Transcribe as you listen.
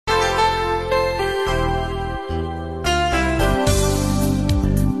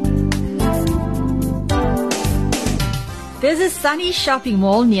There's a sunny shopping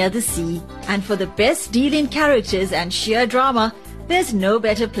mall near the sea, and for the best deal in characters and sheer drama, there's no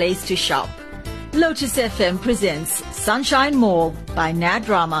better place to shop. Lotus FM presents Sunshine Mall by Nad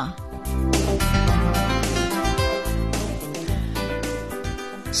Drama.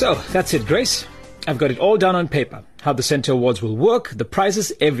 So, that's it, Grace. I've got it all down on paper. How the Centre Awards will work, the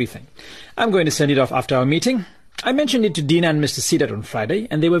prizes, everything. I'm going to send it off after our meeting. I mentioned it to Dina and Mr. Sedat on Friday,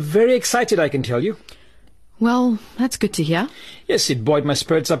 and they were very excited, I can tell you. Well, that's good to hear. Yes, it buoyed my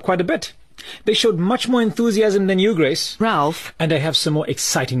spirits up quite a bit. They showed much more enthusiasm than you, Grace. Ralph. And I have some more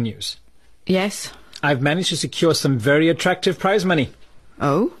exciting news. Yes? I've managed to secure some very attractive prize money.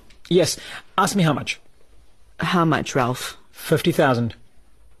 Oh? Yes. Ask me how much. How much, Ralph? 50,000.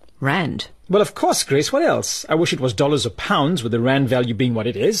 Rand? Well, of course, Grace. What else? I wish it was dollars or pounds, with the rand value being what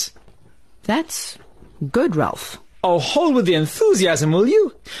it is. That's good, Ralph. Oh, hold with the enthusiasm, will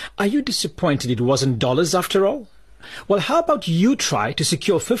you? Are you disappointed it wasn't dollars after all? Well, how about you try to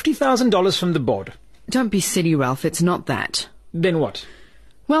secure $50,000 from the board? Don't be silly, Ralph. It's not that. Then what?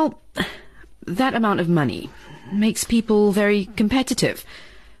 Well, that amount of money makes people very competitive.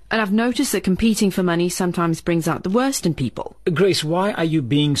 And I've noticed that competing for money sometimes brings out the worst in people. Grace, why are you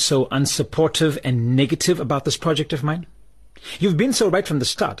being so unsupportive and negative about this project of mine? You've been so right from the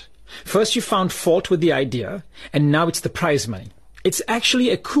start. First you found fault with the idea, and now it's the prize money. It's actually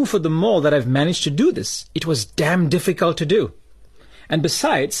a coup for the mall that I've managed to do this. It was damn difficult to do. And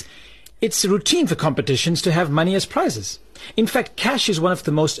besides, it's routine for competitions to have money as prizes. In fact, cash is one of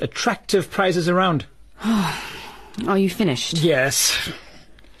the most attractive prizes around. Are you finished? Yes.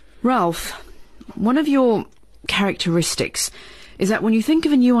 Ralph, one of your characteristics is that when you think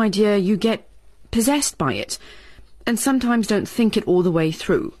of a new idea, you get possessed by it, and sometimes don't think it all the way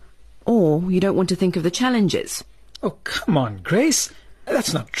through. Or you don't want to think of the challenges. Oh, come on, Grace.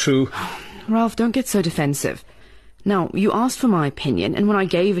 That's not true. Ralph, don't get so defensive. Now, you asked for my opinion, and when I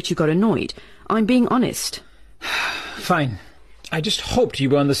gave it, you got annoyed. I'm being honest. Fine. I just hoped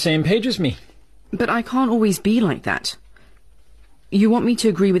you were on the same page as me. But I can't always be like that. You want me to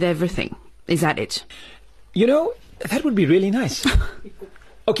agree with everything. Is that it? You know, that would be really nice.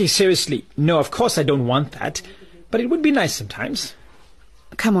 Okay, seriously. No, of course I don't want that. But it would be nice sometimes.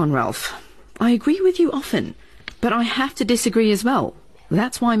 Come on, Ralph. I agree with you often, but I have to disagree as well.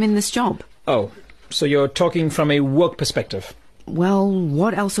 That's why I'm in this job. Oh, so you're talking from a work perspective. Well,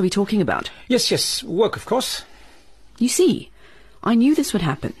 what else are we talking about? Yes, work, of course. You see, I knew this would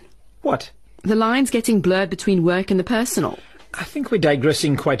happen. What? The lines getting blurred between work and the personal. I think we're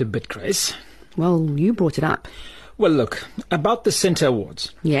digressing quite a bit, Grace. Well, you brought it up. Well, look, about the Centre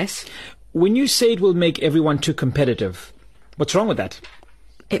Awards. Yes? When you say it will make everyone too competitive, what's wrong with that?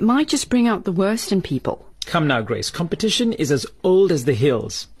 It might just bring out the worst in people. Come now, Grace. Competition is as old as the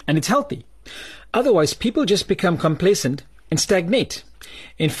hills, and it's healthy. Otherwise, people just become complacent and stagnate.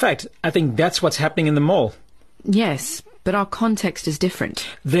 In fact, I think that's what's happening in the mall. Yes, but our context is different.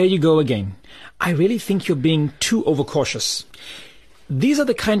 There you go again. I really think you're being too overcautious. These are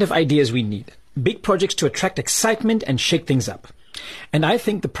the kind of ideas we need. Big projects to attract excitement and shake things up. And I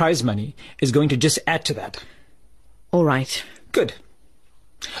think the prize money is going to just add to that. All right. Good.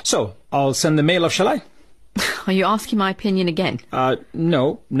 So, I'll send the mail off, shall I? Are you asking my opinion again?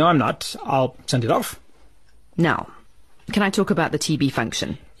 No, I'm not. I'll send it off. Now, can I talk about the TB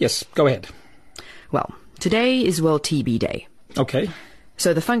function? Yes, go ahead. Well, today is World TB Day. Okay.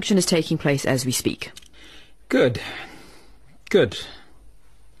 So the function is taking place as we speak. Good.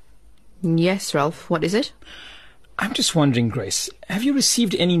 Yes, Ralph, what is it? I'm just wondering, Grace, have you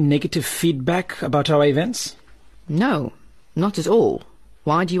received any negative feedback about our events? No, not at all.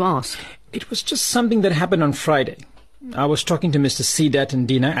 Why do you ask? It was just something that happened on Friday. I was talking to Mr. Sedat and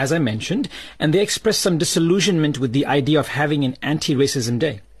Dina, as I mentioned, and they expressed some disillusionment with the idea of having an anti-racism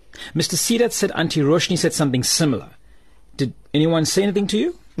day. Mr. Sedat said Auntie Roshni said something similar. Did anyone say anything to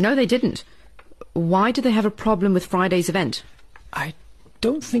you? No, they didn't. Why did they have a problem with Friday's event? I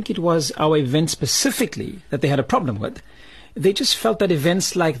don't think it was our event specifically that they had a problem with. They just felt that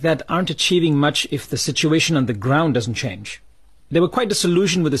events like that aren't achieving much if the situation on the ground doesn't change. They were quite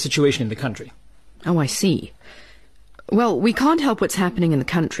disillusioned with the situation in the country. Oh, I see. Well, we can't help what's happening in the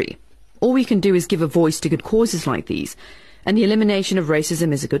country. All we can do is give a voice to good causes like these, and the elimination of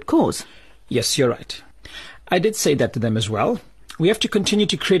racism is a good cause. Yes, you're right. I did say that to them as well. We have to continue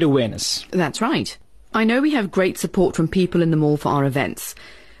to create awareness. That's right. I know we have great support from people in the mall for our events.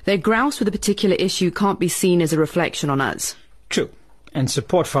 Their grouse with a particular issue can't be seen as a reflection on us. True. And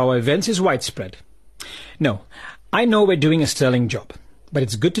support for our events is widespread. No, I know we're doing a sterling job, but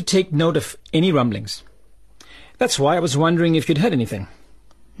it's good to take note of any rumblings. That's why I was wondering if you'd heard anything.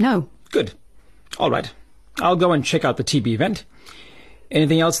 No. Good. All right. I'll go and check out the TB event.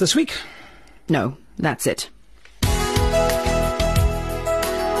 Anything else this week? No, that's it.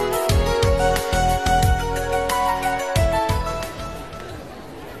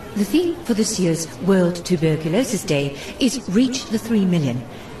 The theme for this year's World Tuberculosis Day is Reach the 3 Million,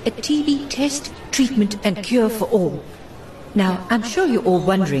 a TB test, treatment and cure for all. Now, I'm sure you're all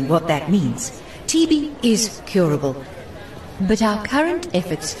wondering what that means. TB is curable, but our current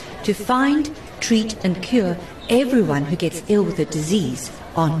efforts to find, treat and cure everyone who gets ill with the disease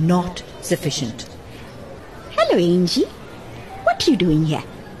are not sufficient. Hello, Angie. What are you doing here?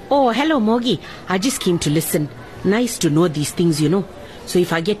 Oh, hello, Mogi. I just came to listen. Nice to know these things, you know. So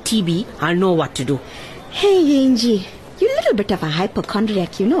if I get TB, I'll know what to do. Hey, Angie. You're a little bit of a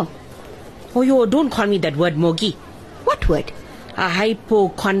hypochondriac, you know. Oh, yo, don't call me that word, Mogi. What word? A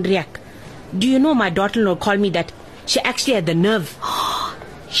hypochondriac. Do you know my daughter-in-law called me that? She actually had the nerve.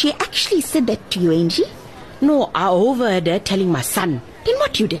 She actually said that to you, Angie? No, I overheard her telling my son. Then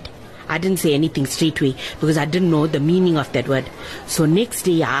what you did? I didn't say anything straight away because I didn't know the meaning of that word. So next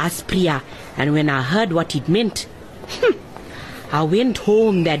day I asked Priya, and when I heard what it meant, I went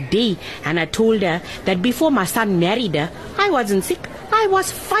home that day and I told her that before my son married her, I wasn't sick. I was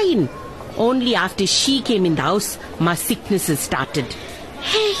fine. Only after she came in the house, my sicknesses started.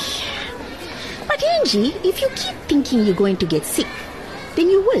 Hey. But Angie, if you keep thinking you're going to get sick, then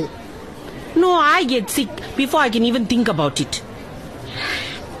you will. No, I get sick before I can even think about it.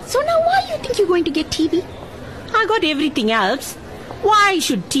 So now why do you think you're going to get TB? I got everything else. Why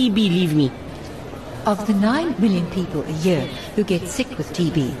should TB leave me? Of the 9 million people a year who get sick with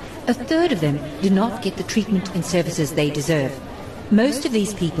TB, a third of them do not get the treatment and services they deserve. Most of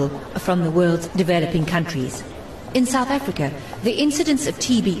these people are from the world's developing countries. In South Africa, the incidence of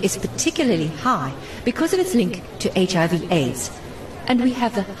TB is particularly high because of its link to HIV/AIDS. And we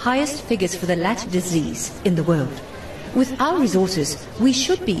have the highest figures for the latter disease in the world. With our resources, we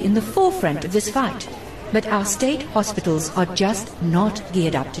should be in the forefront of this fight. But our state hospitals are just not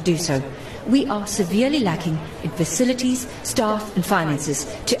geared up to do so. We are severely lacking in facilities, staff and finances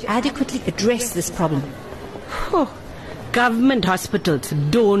to adequately address this problem. Oh, government hospitals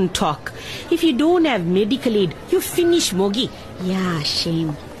don't talk. If you don't have medical aid, you finish, Mogi. Yeah,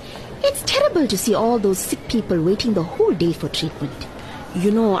 shame. It's terrible to see all those sick people waiting the whole day for treatment. You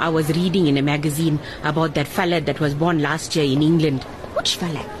know, I was reading in a magazine about that fella that was born last year in England. Which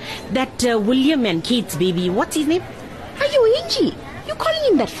fella? That William and Kate's baby. What's his name? Are you Angie? You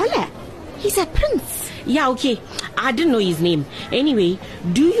calling him that fella? He's a prince. Yeah, okay. I didn't know his name. Anyway,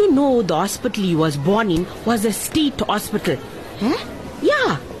 do you know the hospital he was born in was a state hospital? Huh?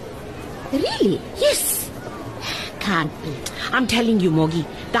 Yeah. Really? Yes. Can't be. I'm telling you, Mogi.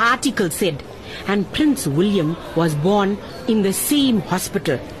 The article said. And Prince William was born in the same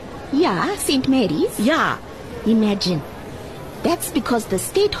hospital. Yeah, St. Mary's? Yeah. Imagine. That's because the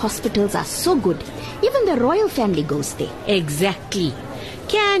state hospitals are so good. Even the royal family goes there. Exactly.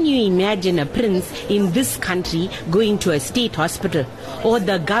 Can you imagine a prince in this country going to a state hospital? Or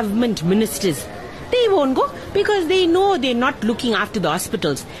the government ministers? They won't go because they know they're not looking after the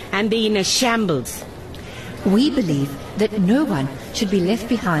hospitals and they're in a shambles. We believe that no one should be left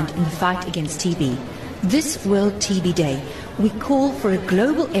behind in the fight against TB. This World TB Day, we call for a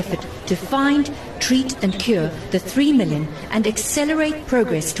global effort to find, treat and cure the 3 million and accelerate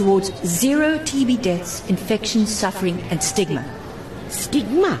progress towards zero TB deaths, infections, suffering and stigma.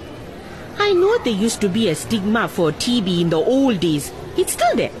 Stigma? I know there used to be a stigma for TB in the old days. It's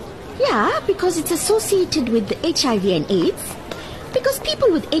still there. Yeah, because it's associated with the HIV and AIDS. Because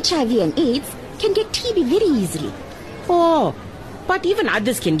people with HIV and AIDS can get TB very easily. Oh, but even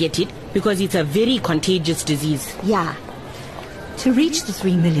others can get it because it's a very contagious disease. Yeah. To reach the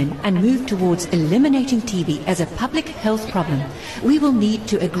 3 million and move towards eliminating TB as a public health problem, we will need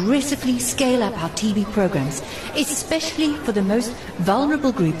to aggressively scale up our TB programs, especially for the most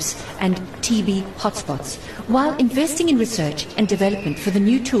vulnerable groups and TB hotspots, while investing in research and development for the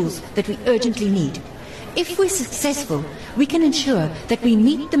new tools that we urgently need. If we're successful, we can ensure that we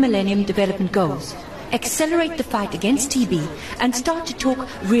meet the Millennium Development Goals, accelerate the fight against TB, and start to talk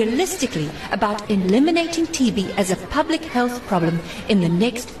realistically about eliminating TB as a public health problem in the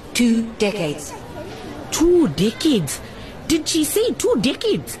next 2 decades. 2 decades? Did she say 2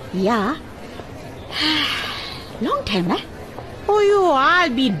 decades? Yeah. Long time, eh? Oh, I'll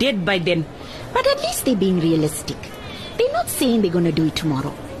be dead by then. But at least they're being realistic. They're not saying they're going to do it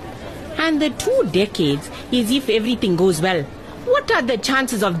tomorrow. And the 2 decades is if everything goes well. What are the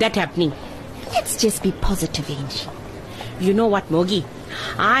chances of that happening? Let's just be positive, Angie. You know what, Mogi?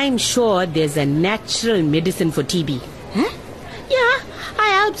 I'm sure there's a natural medicine for TB. Huh? Yeah,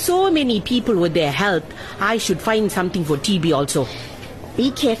 I help so many people with their health, I should find something for TB also. Be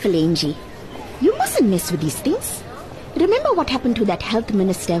careful, Angie. You mustn't mess with these things. Remember what happened to that health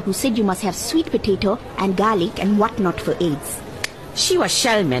minister who said you must have sweet potato and garlic and whatnot for AIDS? She was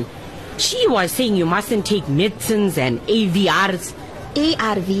Shellman. She was saying you mustn't take medicines and AVRs.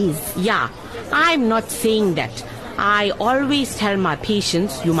 ARVs. Yeah, I'm not saying that. I always tell my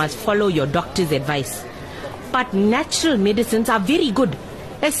patients you must follow your doctor's advice. But natural medicines are very good,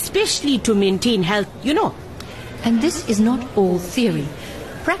 especially to maintain health, you know. And this is not all theory.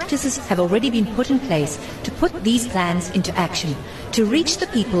 Practices have already been put in place to put these plans into action, to reach the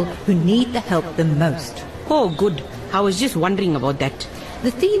people who need the help the most. Oh, good. I was just wondering about that.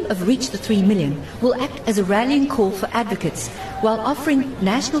 The theme of Reach the 3 Million will act as a rallying call for advocates, while offering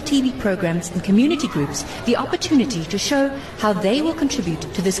national TB programs and community groups the opportunity to show how they will contribute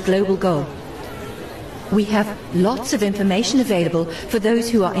to this global goal. We have lots of information available for those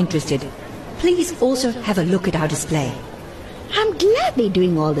who are interested. Please also have a look at our display. I'm glad they're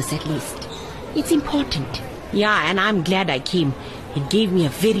doing all this at least. It's important. Yeah, and I'm glad I came. It gave me a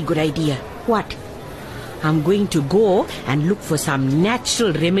very good idea. What? I'm going to go and look for some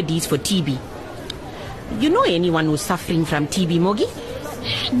natural remedies for TB. You know anyone who's suffering from TB,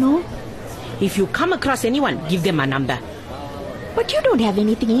 Mogi? No. If you come across anyone, give them my number. But you don't have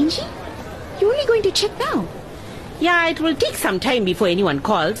anything, Angie. You're only going to check now. Yeah, it will take some time before anyone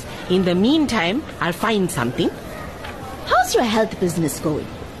calls. In the meantime, I'll find something. How's your health business going?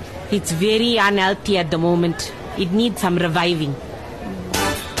 It's very unhealthy at the moment. It needs some reviving.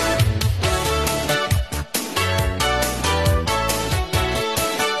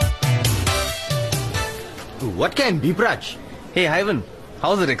 What can be, Praj? Hey, Ivan.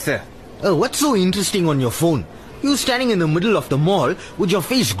 How's it, Excel? What's so interesting on your phone? You standing in the middle of the mall with your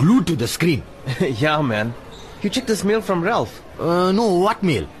face glued to the screen. Yeah, man. You checked this mail from Ralph. No, what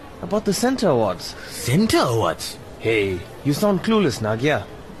mail? About the Center Awards. Center Awards? Hey, you sound clueless, Nagya.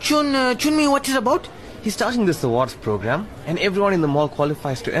 Chunmi, what is about? He's starting this awards program, and everyone in the mall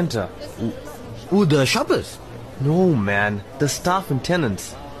qualifies to enter. Who, the shoppers? No, man. The staff and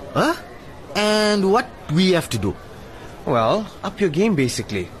tenants. Huh? And what we have to do? Well, up your game,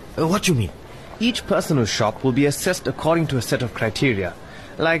 basically. What you mean? Each person who shop will be assessed according to a set of criteria.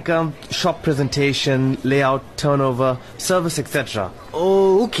 Like shop presentation, layout, turnover, service, etc.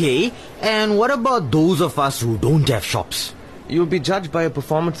 Oh, okay. And what about those of us who don't have shops? You'll be judged by your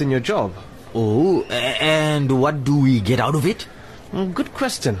performance in your job. Oh, and what do we get out of it? Good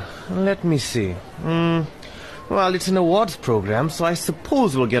question. Let me see. Well, it's an awards program, so I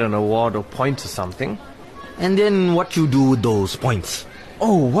suppose we'll get an award or points or something. And then what you do with those points?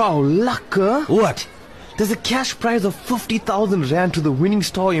 Oh, wow, luck, huh? What? There's a cash prize of 50,000 rand to the winning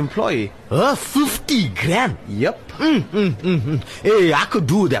store employee. 50 grand? Yep. Hey, I could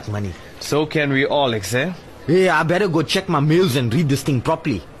do that money. So can we all, eh? Hey, I better go check my mails and read this thing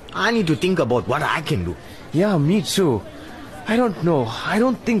properly. I need to think about what I can do. Yeah, me too. I don't know. I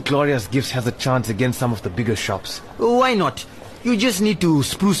don't think Gloria's Gifts has a chance against some of the bigger shops. Why not? You just need to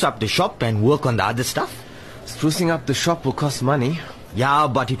spruce up the shop and work on the other stuff. Sprucing up the shop will cost money. Yeah,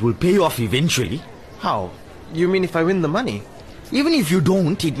 but it will pay off eventually. How? You mean if I win the money? Even if you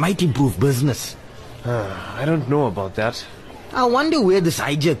don't, it might improve business. I don't know about that. I wonder where this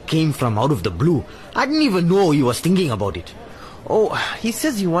idea came from out of the blue. I didn't even know he was thinking about it. Oh, he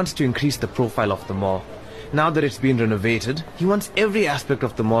says he wants to increase the profile of the mall. Now that it's been renovated, he wants every aspect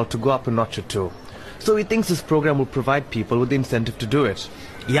of the mall to go up a notch or two. So he thinks this program will provide people with the incentive to do it.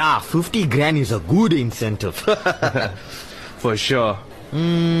 Yeah, 50 grand is a good incentive. For sure.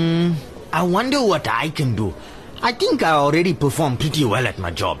 I wonder what I can do. I think I already perform pretty well at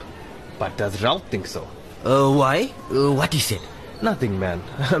my job. But does Ralph think so? Why? What he said? Nothing, man.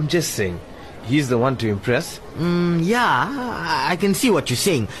 I'm just saying. He's the one to impress. Yeah, I can see what you're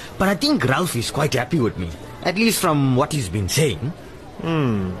saying. But I think Ralph is quite happy with me. At least from what he's been saying.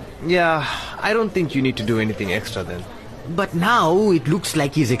 Yeah, I don't think you need to do anything extra then. But now it looks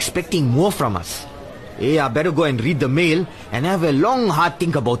like he's expecting more from us. Hey, I better go and read the mail and have a long, hard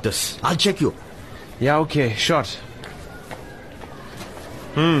think about this. I'll check you. Yeah, okay, short.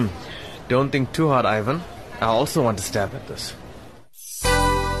 Don't think too hard, Ivan. I also want to stab at this.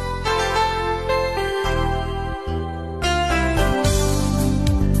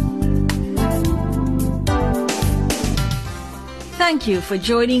 Thank you for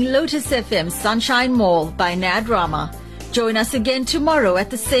joining Lotus FM Sunshine Mall by Nad Rama. Join us again tomorrow at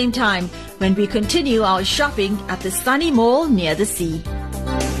the same time when we continue our shopping at the sunny mall near the sea.